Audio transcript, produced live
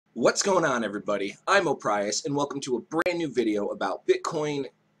What's going on, everybody? I'm Oprius, and welcome to a brand new video about Bitcoin,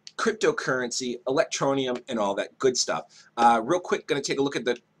 cryptocurrency, electronium, and all that good stuff. Real quick, going to take a look at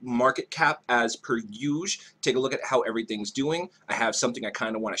the market cap as per usual, take a look at how everything's doing. I have something I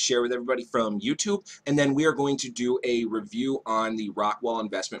kind of want to share with everybody from YouTube, and then we are going to do a review on the Rockwall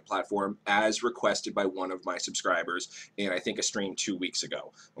investment platform as requested by one of my subscribers in, I think, a stream 2 weeks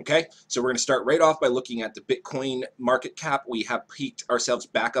ago. Okay, so we're going to start right off by looking at the Bitcoin market cap. We have peaked ourselves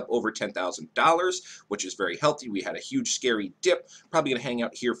back up over $10,000, which is very healthy. We had a huge scary dip, probably going to hang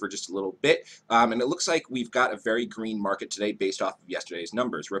out here for just a little bit, and it looks like we've got a very green market today based off of yesterday's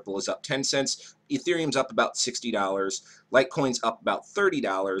numbers. Ripple is up 10 cents, Ethereum's up about $60, Litecoin's up about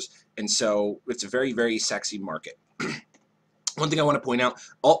 $30, and so it's a very, very sexy market. One thing I want to point out,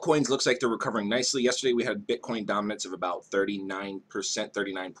 altcoins looks like they're recovering nicely. Yesterday we had Bitcoin dominance of about 39%,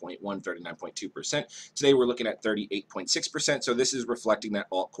 39.1, 39.2%. Today we're looking at 38.6%. So this is reflecting that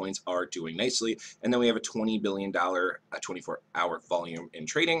altcoins are doing nicely. And then we have a $20 billion 24-hour volume in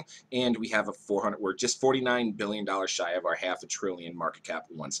trading, and we have we're just $49 billion shy of our $500 billion market cap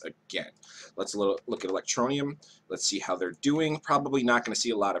once again. Let's look at Electronium. Let's see how they're doing. Probably not going to see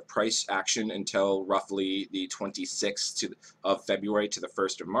a lot of price action until roughly the 26th of February to the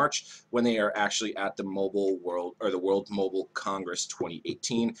 1st of March, when they are actually at the World Mobile Congress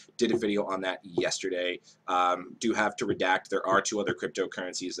 2018. Did a video on that yesterday. Do have to redact, there are 2 other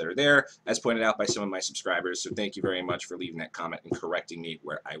cryptocurrencies that are there, as pointed out by some of my subscribers, so thank you very much for leaving that comment and correcting me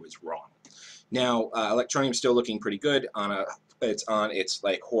where I was wrong. Now, Electronium still looking pretty good. It's on its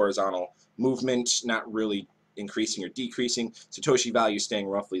like horizontal movement, not really increasing or decreasing. Satoshi value staying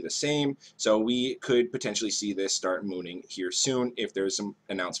roughly the same, so we could potentially see this start mooning here soon if there's some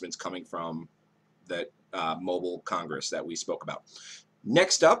announcements coming from the mobile Congress that we spoke about.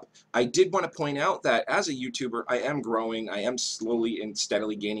 Next up, I did want to point out that as a YouTuber, I am growing. I am slowly and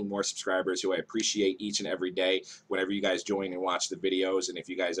steadily gaining more subscribers who I appreciate each and every day whenever you guys join and watch the videos. And if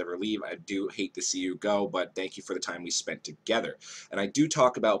you guys ever leave, I do hate to see you go, but thank you for the time we spent together. And I do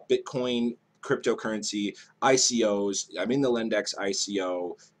talk about Bitcoin, cryptocurrency, ICOs. I'm in the Lendex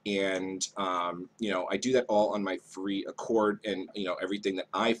ICO, and I do that all on my free accord, and everything that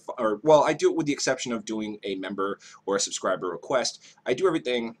I do it with the exception of doing a member or a subscriber request. I do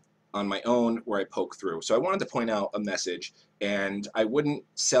everything on my own where I poke through. So I wanted to point out a message, and I wouldn't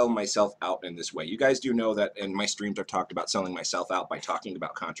sell myself out in this way. You guys do know that in my streams I've talked about selling myself out by talking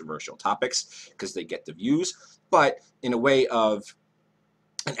about controversial topics because they get the views, but in a way of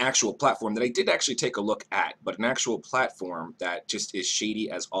an actual platform that I did actually take a look at, but an actual platform that just is shady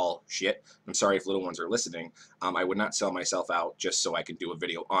as all shit. I'm sorry if little ones are listening. I would not sell myself out just so I could do a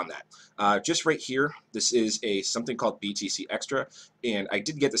video on that. Just right here, this is something called BTC Extra, and I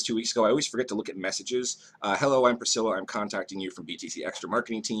did get this 2 weeks ago. I always forget to look at messages. Hello, I'm Priscilla. I'm contacting you from BTC Extra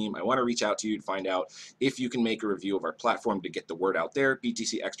marketing team. I want to reach out to you to find out if you can make a review of our platform to get the word out there.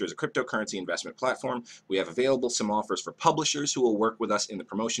 BTC Extra is a cryptocurrency investment platform. We have available some offers for publishers who will work with us in the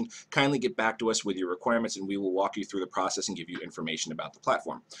promotion. Kindly get back to us with your requirements, and we will walk you through the process and give you information about the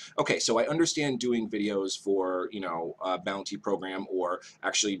platform. Okay, so I understand doing videos for a bounty program or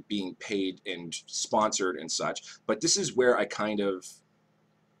actually being paid and sponsored and such, but this is where I kind of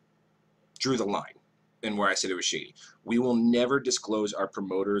drew the line and where I said it was shady. We will never disclose our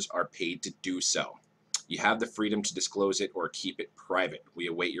promoters are paid to do so. You have the freedom to disclose it or keep it private. We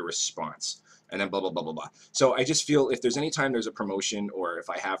await your response. And then blah, blah, blah, blah, blah. So I just feel if there's any time there's a promotion, or if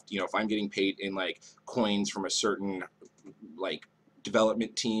I have, if I'm getting paid in like coins from a certain like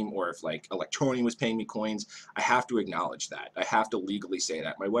development team, or if like Electronium was paying me coins, I have to acknowledge that. I have to legally say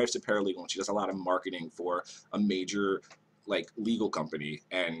that. My wife's a paralegal, and she does a lot of marketing for a major like legal company,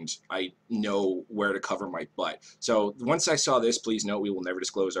 and I know where to cover my butt. So once I saw this, please note, we will never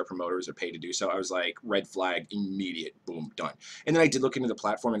disclose our promoters are paid to do so, I was like, red flag, immediate, boom, done. And then I did look into the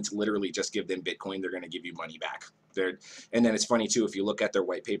platform, and it's literally just give them Bitcoin, they're going to give you money back. And then it's funny too, if you look at their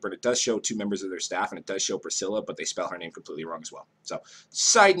white paper, and it does show 2 members of their staff, and it does show Priscilla, but they spell her name completely wrong as well. So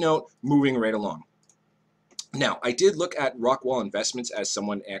side note, moving right along. Now, I did look at Rockwall Investments, as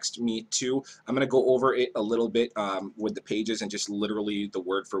someone asked me to. I'm going to go over it a little bit with the pages and just literally the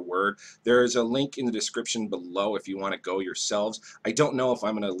word for word. There's a link in the description below if you want to go yourselves. I don't know if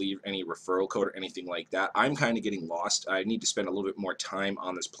I'm going to leave any referral code or anything like that. I'm kind of getting lost. I need to spend a little bit more time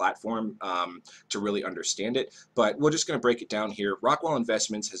on this platform to really understand it, but we're just going to break it down here. Rockwall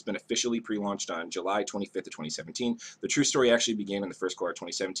Investments has been officially pre-launched on July 25th of 2017. The true story actually began in the first quarter of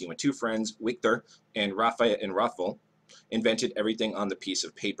 2017 when 2 friends, Victor and Raphael and Rockwall, invented everything on the piece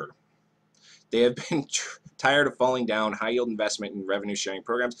of paper. They have been tired of falling down high-yield investment and revenue-sharing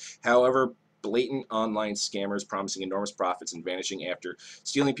programs. However, blatant online scammers promising enormous profits and vanishing after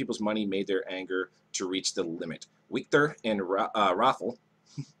stealing people's money made their anger to reach the limit. Victor and Rockwall,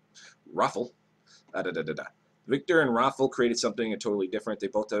 Victor and Rockwall created something totally different. They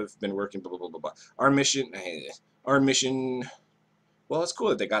both have been working, blah, blah, blah, blah, blah. Our mission, well, it's cool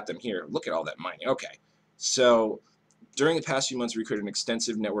that they got them here. Look at all that mining. Okay. So during the past few months, we created an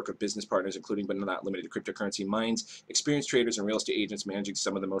extensive network of business partners, including but not limited to cryptocurrency mines, experienced traders, and real estate agents managing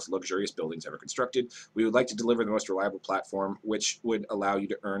some of the most luxurious buildings ever constructed. We would like to deliver the most reliable platform, which would allow you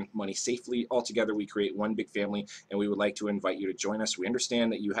to earn money safely. Altogether, we create one big family, and we would like to invite you to join us. We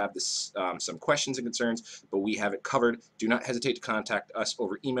understand that you have some questions and concerns, but we have it covered. Do not hesitate to contact us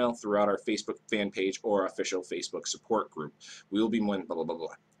over email, throughout our Facebook fan page, or official Facebook support group. We will be more blah, blah, blah,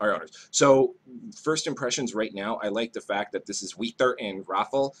 blah. Our owners. So first impressions right now, I like the fact that this is Victor and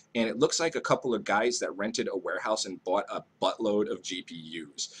Rockwall, and it looks like a couple of guys that rented a warehouse and bought a buttload of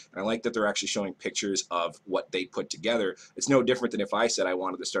GPUs. And I like that they're actually showing pictures of what they put together. It's no different than if I said I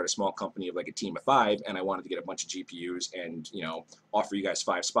wanted to start a small company of like a team of 5 and I wanted to get a bunch of GPUs and, you know, offer you guys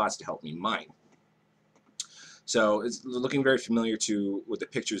 5 spots to help me mine. So it's looking very familiar with the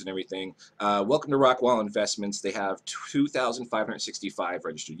pictures and everything. Welcome to Rockwall Investments. They have 2,565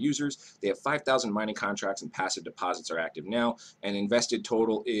 registered users. They have 5,000 mining contracts and passive deposits are active now. And invested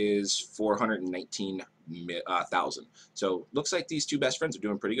total is 419,000. So looks like these two best friends are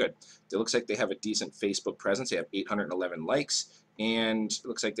doing pretty good. It looks like they have a decent Facebook presence. They have 811 likes. And it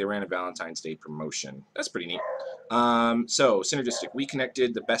looks like they ran a Valentine's Day promotion. That's pretty neat. So, synergistic. We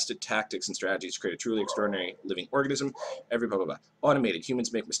connected the best of tactics and strategies to create a truly extraordinary living organism. Every blah, blah, blah. Automated.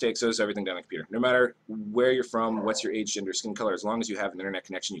 Humans make mistakes. So does everything done on a computer. No matter where you're from, what's your age, gender, skin color, as long as you have an internet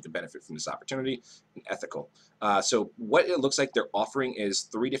connection, you can benefit from this opportunity. And ethical. So what it looks like they're offering is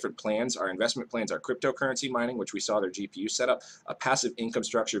 3 different plans. Our investment plans are cryptocurrency mining, which we saw their GPU setup, a passive income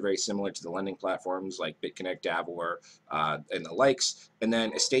structure very similar to the lending platforms like BitConnect, Davor, and the likes, and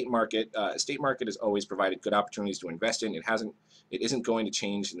then estate market. Estate market has always provided good opportunities to invest in. It isn't going to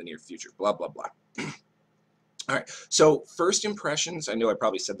change in the near future. Blah blah blah. All right, so first impressions, I know I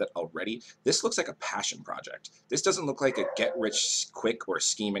probably said that already. This looks like a passion project. This doesn't look like a get-rich-quick or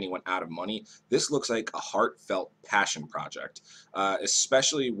scheme anyone out of money. This looks like a heartfelt passion project,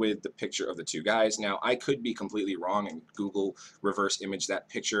 especially with the picture of the 2 guys. Now, I could be completely wrong and Google reverse image that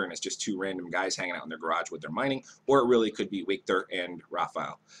picture and it's just 2 random guys hanging out in their garage with their mining, or it really could be Victor and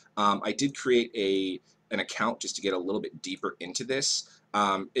Rockwall. I did create an account just to get a little bit deeper into this.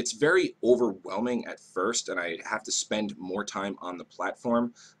 It's very overwhelming at first, and I have to spend more time on the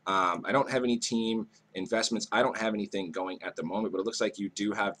platform. I don't have any team investments. I don't have anything going at the moment, but it looks like you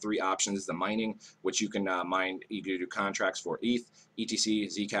do have 3 options. The mining, which you can mine, you can do contracts for ETH, ETC,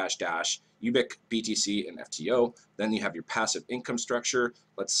 Zcash, Dash, UBIC, BTC, and FTO. Then you have your passive income structure.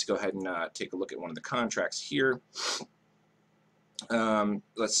 Let's go ahead and take a look at one of the contracts here.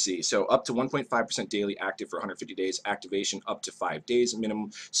 Let's see, so up to 1.5% daily active for 150 days, activation up to 5 days minimum.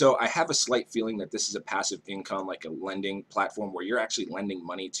 So I have a slight feeling that this is a passive income, like a lending platform where you're actually lending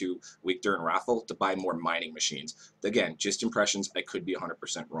money to Victor and Rockwall to buy more mining machines. Again, just impressions, I could be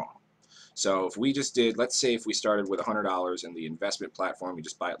 100% wrong. So if we just did, let's say if we started with $100 in the investment platform, you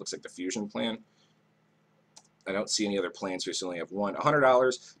just buy it, looks like the Fusion plan. I don't see any other plans here, so we only have one.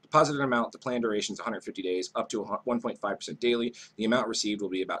 $100, deposited amount, the plan duration is 150 days, up to 1.5% daily. The amount received will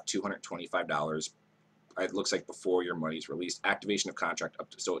be about $225. It looks like before your money is released. Activation of contract,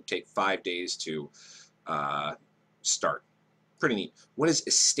 up to, so it would take 5 days to start. Pretty neat. What is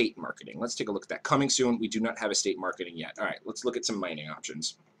estate marketing? Let's take a look at that. Coming soon. We do not have estate marketing yet. All right, let's look at some mining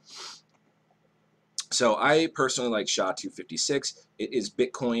options. So I personally like SHA-256. It is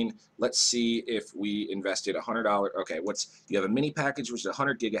Bitcoin. Let's see if we invested $100. Okay, you have a mini package, which is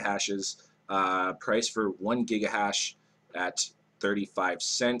 100 gigahashes. Price for 1 gigahash at 35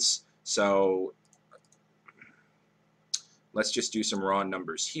 cents. So let's just do some raw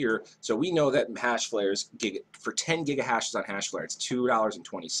numbers here. So we know that hash flares, for 10 gigahashes on Hashflare, it's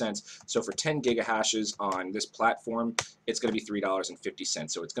 $2.20. So for 10 gigahashes on this platform, it's going to be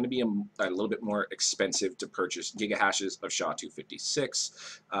 $3.50. So it's going to be a little bit more expensive to purchase gigahashes of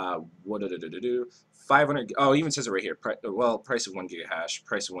SHA-256. 500. Oh, it even says it right here. Price of 1 gigahash.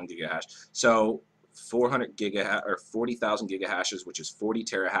 Price of 1 gigahash. So 400 gigahash or 40,000 gigahashes, which is 40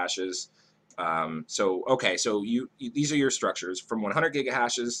 terahashes. Okay, so these are your structures. From 100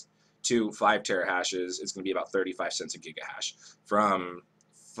 gigahashes to 5 terahashes, it's going to be about 35 cents a gigahash. From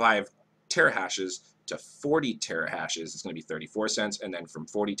 5 terahashes to 40 terahashes, it's going to be 34 cents. And then from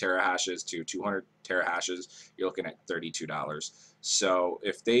 40 terahashes to 200 terahashes, you're looking at $32. So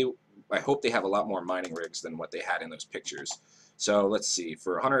I hope they have a lot more mining rigs than what they had in those pictures. So let's see,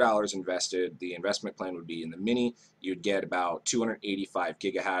 for $100 invested, the investment plan would be in the mini. You'd get about 285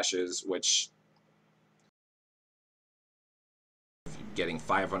 gigahashes, which getting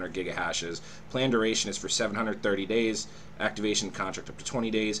 500 gigahashes. Plan duration is for 730 days. Activation contract up to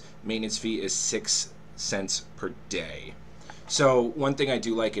 20 days. Maintenance fee is 6 cents per day. So one thing I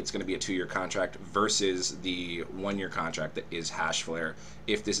do like, it's going to be a 2-year contract versus the 1-year contract that is Hashflare,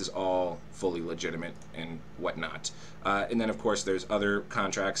 if this is all fully legitimate and whatnot. And then of course there's other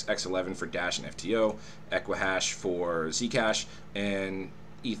contracts, X11 for Dash and FTO, Equihash for Zcash, and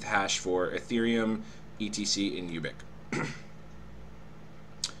ETHhash for Ethereum, ETC, and Ubiq.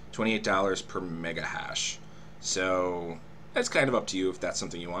 $28 per mega hash. So that's kind of up to you if that's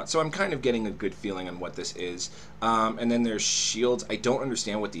something you want. So I'm kind of getting a good feeling on what this is. And then there's shields. I don't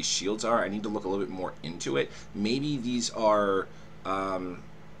understand what these shields are. I need to look a little bit more into it. Maybe these are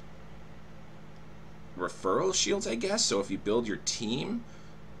referral shields, I guess. So if you build your team,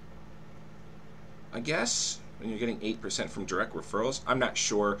 I guess, and you're getting 8% from direct referrals. I'm not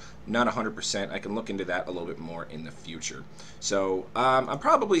sure, not 100%. I can look into that a little bit more in the future. So I'll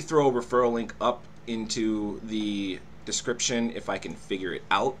probably throw a referral link up into the description if I can figure it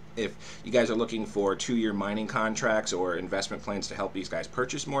out. If you guys are looking for 2-year mining contracts or investment plans to help these guys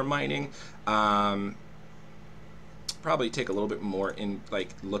purchase more mining, probably take a little bit more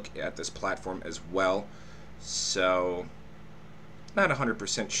look at this platform as well. So not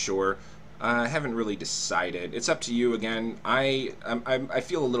 100% sure. I haven't really decided. It's up to you. Again, I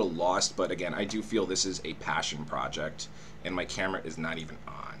feel a little lost, but again, I do feel this is a passion project, and my camera is not even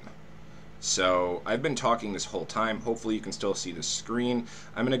on. So I've been talking this whole time. Hopefully you can still see the screen.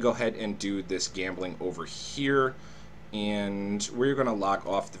 I'm going to go ahead and do this gambling over here, and we're going to log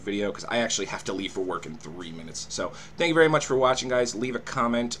off the video because I actually have to leave for work in 3 minutes. So thank you very much for watching, guys. Leave a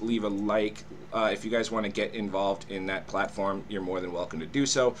comment, leave a like. If you guys want to get involved in that platform, you're more than welcome to do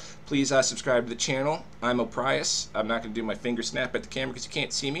so. Please subscribe to the channel. I'm Oprius. I'm not going to do my finger snap at the camera because you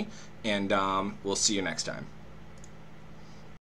can't see me, and we'll see you next time.